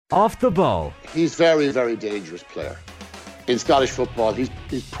Off the ball. He's very, very dangerous player. In Scottish football, he's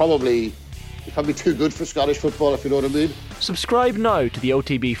probably too good for Scottish football, if you know what I mean. Subscribe now to the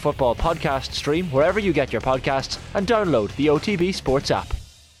OTB Football Podcast stream wherever you get your podcasts and download the OTB Sports app.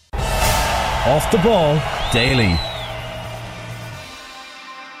 Off the Ball Daily.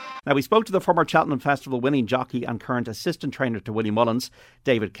 Now, we spoke to the former Cheltenham Festival winning jockey and current assistant trainer to Willie Mullins,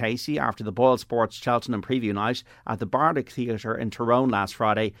 David Casey, after the Boyle Sports Cheltenham preview night at the Bardic Theatre in Tyrone last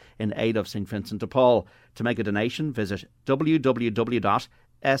Friday in aid of St Vincent de Paul. To make a donation, visit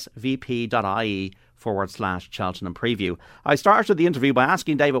www.svp.ie/Cheltenham preview. I started the interview by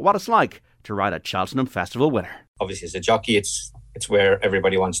asking David what it's like to ride a Cheltenham Festival winner. Obviously, as a jockey, it's where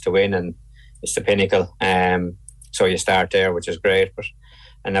everybody wants to win and it's the pinnacle. So you start there, which is great.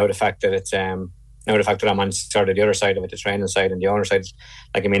 And now the fact that I'm on sort of the other side of it, the training side and the owner side,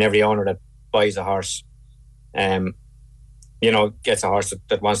 every owner that buys a horse, gets a horse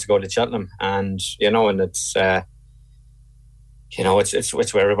that wants to go to Cheltenham, and it's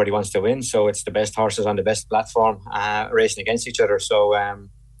it's where everybody wants to win. So it's the best horses on the best platform, racing against each other. So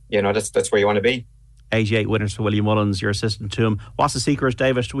that's where you want to be. 88 winners for Willie Mullins, your assistant to him. What's the secret,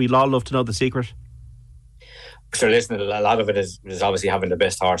 David? We'd all love to know the secret. So listen, a lot of it is obviously having the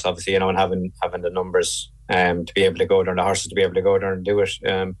best horse, obviously, and having the numbers to be able to go there, and the horses to be able to go there and do it.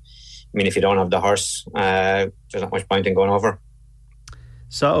 If you don't have the horse, there's not much point in going over.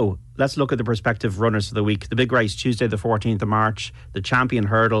 So let's look at the prospective runners for the week. The big race, Tuesday the 14th of March, the Champion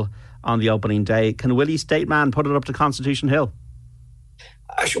Hurdle on the opening day. Can Willie State Man put it up to Constitution Hill?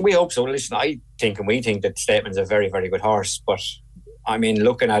 We hope so. Listen, we think that Stateman's a very, very good horse, but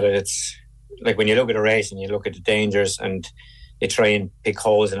looking at it, it's like when you look at a race and you look at the dangers and you try and pick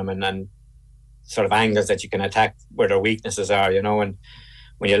holes in them and sort of angles that you can attack where their weaknesses are, and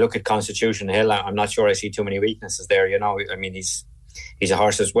when you look at Constitution Hill, I'm not sure I see too many weaknesses there, he's a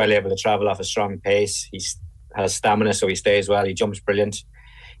horse that's well able to travel off a strong pace. He has stamina, so he stays well. He jumps brilliant.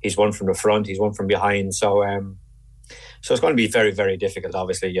 He's won from the front, he's won from behind, so it's going to be very, very difficult.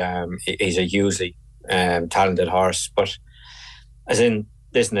 Obviously, he's a hugely talented horse, but listen,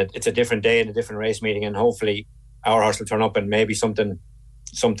 it's a different day and a different race meeting, and hopefully our horse will turn up and maybe something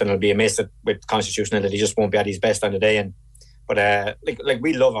will be amiss with Constitution that he just won't be at his best on the day. But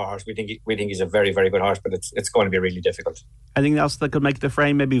we love our horse. We think he's a very, very good horse, but it's going to be really difficult. Anything else that could make the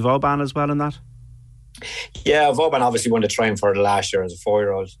frame? Maybe Vauban as well in that? Yeah, Vauban obviously won the Triumph for the last year as a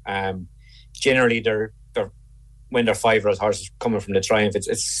 4-year-old. Generally, when they're 5-year-old horses coming from the Triumph,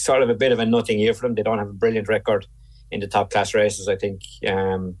 it's sort of a bit of a nothing year for them. They don't have a brilliant record in the top class races. I think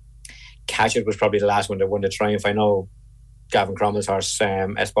Catchett was probably the last one that won the Triumph. I know Gavin Cromwell's horse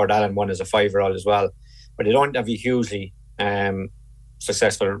Esport Allen won as a 5-year-old as well, but they don't have a hugely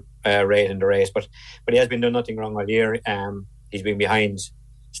successful rate in the race, but he has been doing nothing wrong all year. He's been behind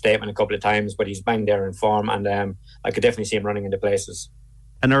Stateman a couple of times, but he's bang there in form, and I could definitely see him running into places.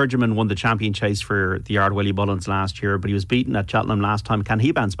 Energyman won the champion chase for the yard Willie Mullins last year, but he was beaten at Cheltenham last time. Can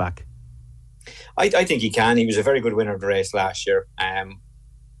he bounce back? I think he can. He was a very good winner of the race last year.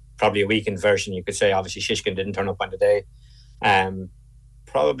 Probably a weakened version, you could say. Obviously, Shishkin didn't turn up on the day.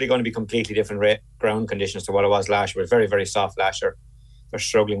 Probably going to be completely different ground conditions to what it was last year. It was very, very soft last year. They're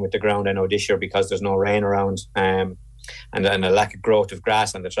struggling with the ground, I know, this year because there's no rain around and a lack of growth of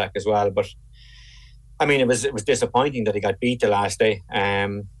grass on the track as well. But, it was disappointing that he got beat the last day.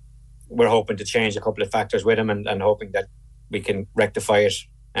 We're hoping to change a couple of factors with him and hoping that we can rectify it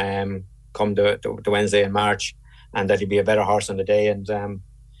come the Wednesday in March, and that he'll be a better horse on the day. And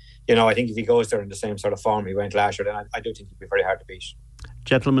I think if he goes there in the same sort of form he went last year, then I do think he'll be very hard to beat.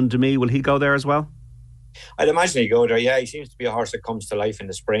 Gentleman to me, will he go there as well? I'd imagine he'd go there. Yeah, he seems to be a horse that comes to life in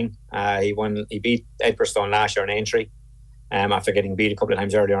the spring. He beat Edgbaston last year in Aintree after getting beat a couple of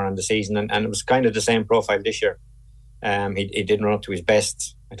times earlier on in the season, and it was kind of the same profile this year. He didn't run up to his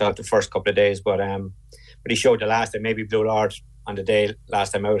best, I thought, the first couple of days, but he showed the last time. Maybe Blue Lord on the day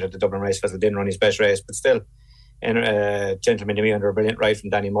last time out at the Dublin Race Festival didn't run his best race, but still, Gentleman to me under a brilliant ride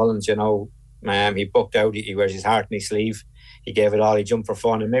from Danny Mullins. He booked out, he wears his heart in his sleeve, he gave it all, he jumped for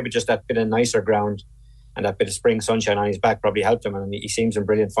fun, and maybe just that bit of nicer ground and that bit of spring sunshine on his back probably helped him, and he seems in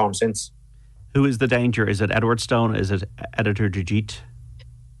brilliant form since. Who is the danger? Is it Edward Stone? Is it Editor Jujit?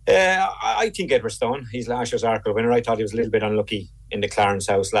 I think Edward Stone. He's last year's Arkle winner. I thought he was a little bit unlucky in the Clarence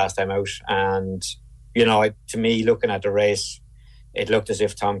House last time out, and to me, looking at the race, it looked as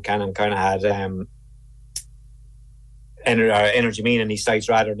if Tom Cannon kind of had Energy Mean in his sights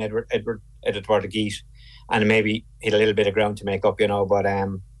rather than Edward de Geet, and maybe he had a little bit of ground to make up, but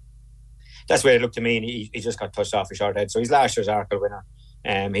that's where it looked to me, and he just got touched off a short head. So he's last year's Arkle winner.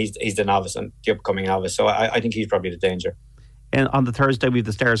 He's the novice and the upcoming novice, so I think he's probably the danger. on the Thursday we have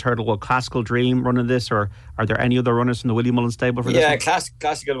the Stairs Hurdle. Will Classical Dream running this, or are there any other runners from the Willie Mullins stable for this one? Yeah,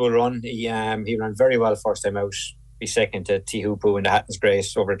 Classical will run. He ran very well first time out. He's second to Tihupu in the Hatton's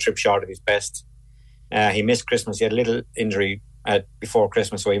Grace over a trip short of his best. He missed Christmas. He had a little injury before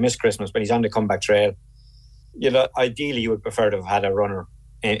Christmas, so he missed Christmas, but he's on the comeback trail. Ideally you would prefer to have had a runner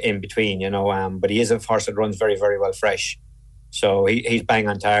in between, but he is a horse that runs very, very well fresh. So he's bang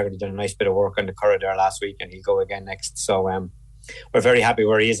on target. He did a nice bit of work on the corridor last week, and he'll go again next. So we're very happy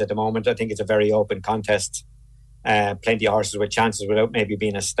where he is at the moment. I think it's a very open contest. Plenty of horses with chances without maybe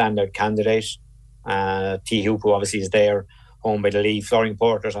being a standard candidate. Tihupu obviously is there, home by the lead. Floring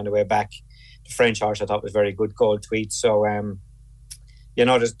Porter's on the way back. The French horse I thought was very good, Gold Tweet. So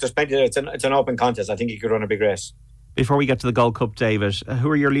there's plenty there. It's an open contest. I think he could run a big race. Before we get to the Gold Cup, David, who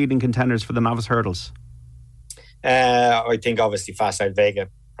are your leading contenders for the novice hurdles? I think obviously Facile Vega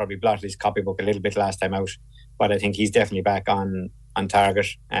probably blotted his copybook a little bit last time out, but I think he's definitely back on target.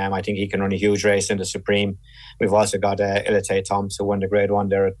 I think he can run a huge race in the Supreme. We've also got Ilite Thomas, who won the Grade 1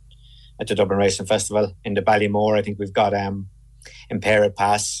 there at the Dublin Racing Festival. In the Ballymore, I think we've got Impaired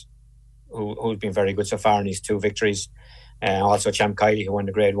Pass, who's been very good so far in his 2 victories. Also Champ Kiley, who won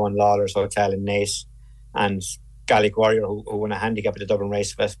the Grade 1 Lawlers Hotel in Naas, and Gallic Warrior, who won a handicap at the Dublin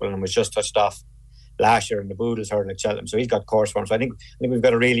Racing Festival and was just touched off last year in the Boodles hurdle at Cheltenham. So he's got course form. So I think we've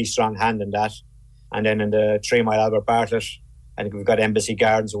got a really strong hand in that. And then in the 3 mile Albert Bartlett, I think we've got Embassy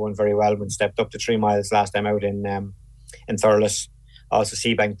Gardens, who won very well when stepped up to 3 miles last time out in Thurles. Also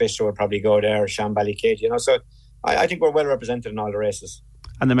Seabank Bistro will probably go there, Shambally Cage, So I think we're well represented in all the races.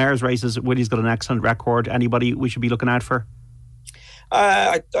 And the mares' races, Willie's got an excellent record. Anybody we should be looking out for?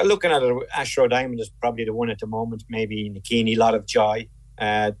 Looking at it, Astro Diamond is probably the one at the moment. Maybe Nikini, Lot of Joy,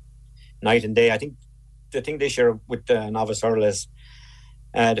 Night and Day. I think the thing this year with the novice hurdle is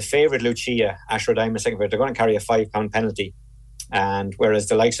the favourite Lucia, Astro Diamond second favourite, they're going to carry a £5 penalty, and whereas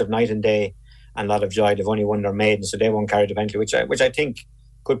the likes of Night and Day and Lot of Joy, they've only won their maiden, so they won't carry the penalty, which I think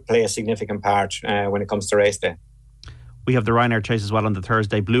could play a significant part when it comes to race day. We have the Ryanair chase as well on the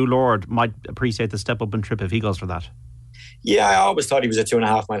Thursday. Blue Lord might appreciate the step up and trip if he goes for that. Yeah, I always thought he was a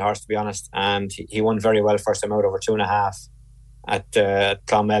 2.5 mile horse, to be honest, and he won very well first time out over 2.5 at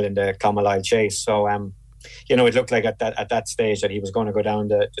Clonmel in the Clonmel chase. So it looked like at that stage that he was going to go down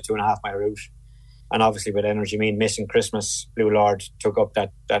the 2.5 mile route, and obviously with Energy Mean missing Christmas, Blue Lord took up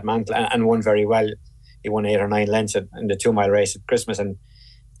that mantle and won very well. He won 8 or 9 lengths in the 2 mile race at Christmas, and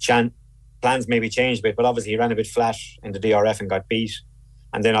plans maybe changed a bit, but obviously he ran a bit flat in the DRF and got beat.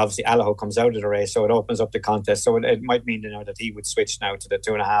 And then obviously Allaho comes out of the race, so it opens up the contest. So it might mean that he would switch now to the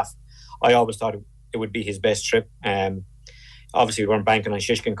 2.5. I always thought it would be his best trip. Obviously we weren't banking on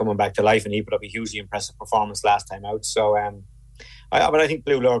Shishkin coming back to life, and he put up a hugely impressive performance last time out. So but I think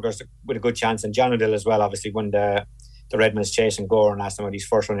Blue Lord goes with a good chance, and Jonadil as well obviously won the Redmond's Chase and Gore last time out, his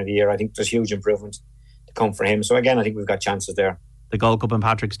first run of the year. I think there's huge improvement to come for him. So again, I think we've got chances there. The Gold Cup on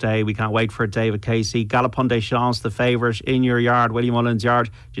Patrick's Day, we can't wait for it. David Casey, Galopin Des Champs, the favourite in your yard, Willie Mullins' yard.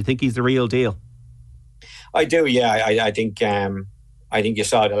 Do you think he's the real deal? I do, yeah. I think you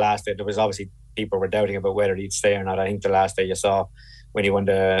saw the last day. There was obviously people were doubting about whether he'd stay or not. I think the last day you saw when he won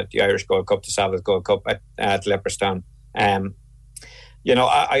the Irish Gold Cup, the Savills Gold Cup at Leopardstown. I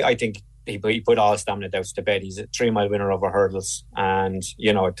think he put all stamina doubts to bed. He's a 3 mile winner over hurdles, and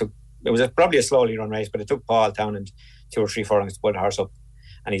it was probably a slowly run race, but it took Paul Townend 2 or 3 furlongs to put the horse up,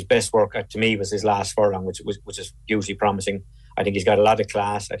 and his best work to me was his last furlong, which is hugely promising. I think he's got a lot of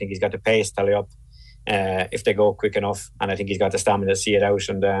class. I think he's got the pace to tally up if they go quick enough, and I think he's got the stamina to see it out.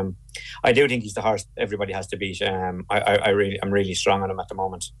 And I do think he's the horse everybody has to beat. I'm really strong on him at the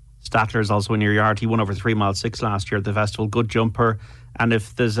moment. Statler's also in your yard. He won over 3 mile 6 last year at the festival. Good jumper, and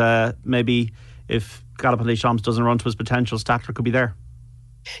if there's if Galopin Des Champs doesn't run to his potential, Statler could be there.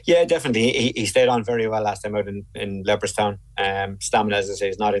 Yeah, definitely. He stayed on very well last time out in Leopardstown. Stamina, as I say,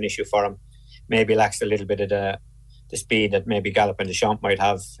 is not an issue for him. Maybe lacks a little bit of the speed that maybe Galopin Des Champs might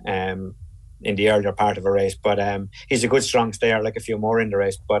have in the earlier part of a race. But he's a good, strong stayer, like a few more in the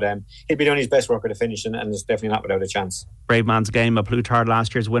race. But he'll be doing his best work at the finish, and it's definitely not without a chance. Brave Man's Game, a Plutard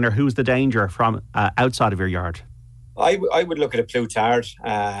last year's winner. Who's the danger from outside of your yard? I would look at a Plutard.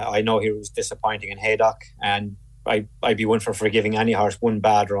 I know he was disappointing in Haydock, and I'd be one for forgiving any horse one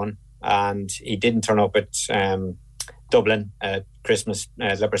bad run, and he didn't turn up at Dublin at Christmas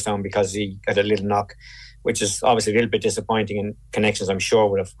at Leopardstown because he got a little knock, which is obviously a little bit disappointing, and Connections I'm sure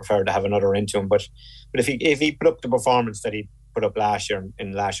would have preferred to have another into him, but if he put up the performance that he put up last year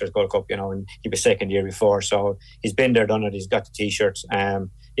in last year's Gold Cup, and he was second the year before, so he's been there, done it, he's got the t-shirt. To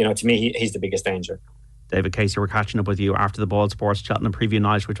me he's the biggest danger. David Casey, we're catching up with you after the Ball Sports Cheltenham Preview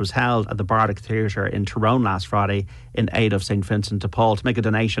Night, which was held at the Bardic Theatre in Tyrone last Friday in aid of St Vincent de Paul. To make a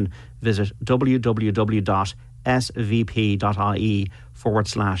donation, visit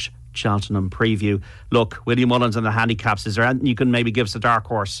www.svp.ie/Cheltenham Preview. Look, William Mullins and the handicaps, is there anything you can maybe give us a dark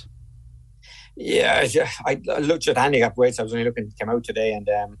horse? Yeah, I looked at handicap weights. I was only looking to come out today, and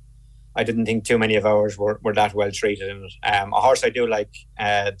I didn't think too many of ours were that well treated. And a horse I do like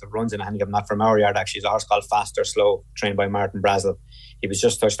that runs in a handicap, not from our yard actually, is a horse called Faster Slow, trained by Martin Brazel. He was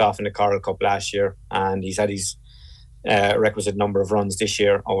just touched off in the Coral Cup last year, and he's had his requisite number of runs this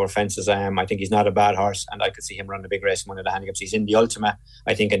year over fences. I think he's not a bad horse, and I could see him run a big race in one of the handicaps. He's in the Ultima,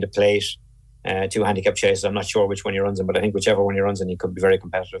 I think, in the plate. 2 handicap chases. I'm not sure which one he runs in, but I think whichever one he runs in, he could be very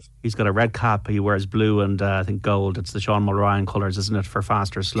competitive. He's got a red cap, he wears blue and I think gold. It's the Sean Mulryan colours, isn't it, for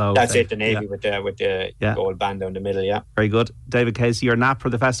Faster Slow? That's it, the navy with the gold band down the middle, yeah. Very good. David Casey, your nap for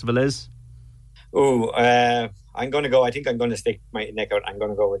the festival is? I'm going to go, I think I'm going to stick my neck out. I'm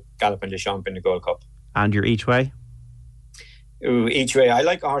going to go with Gallopin' Des Champs in the Gold Cup. And your each way? Each way. I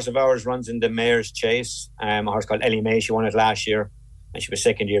like a horse of ours, runs in the Mayor's Chase. A horse called Ellie May. She won it last year, and she was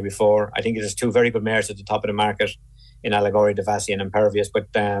second year before. I think there's 2 very good mares at the top of the market in Allegory, Devassi and Impervious. But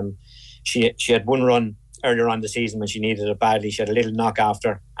she had one run earlier on the season when she needed it badly. She had a little knock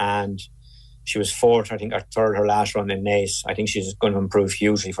after, and she was 4th, I think, or 3rd her last run in Naas. I think she's going to improve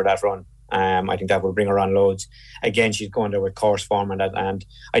hugely for that run. I think that will bring her on loads. Again, she's going there with course form and that. And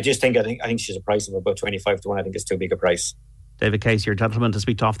I think she's a price of about 25 to 1. I think it's too big a price. David Casey, your gentleman to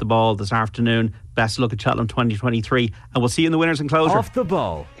speak to Off the Ball this afternoon. Best of luck at Cheltenham 2023, and we'll see you in the winners enclosure. Off the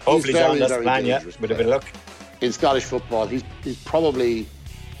Ball. Hopefully, John, that's the plan, yeah, with a bit of luck. In Scottish football, he's probably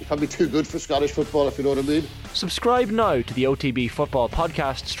too good for Scottish football, if you know what I mean. Subscribe now to the OTB Football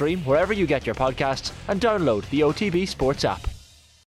podcast stream wherever you get your podcasts, and download the OTB Sports app.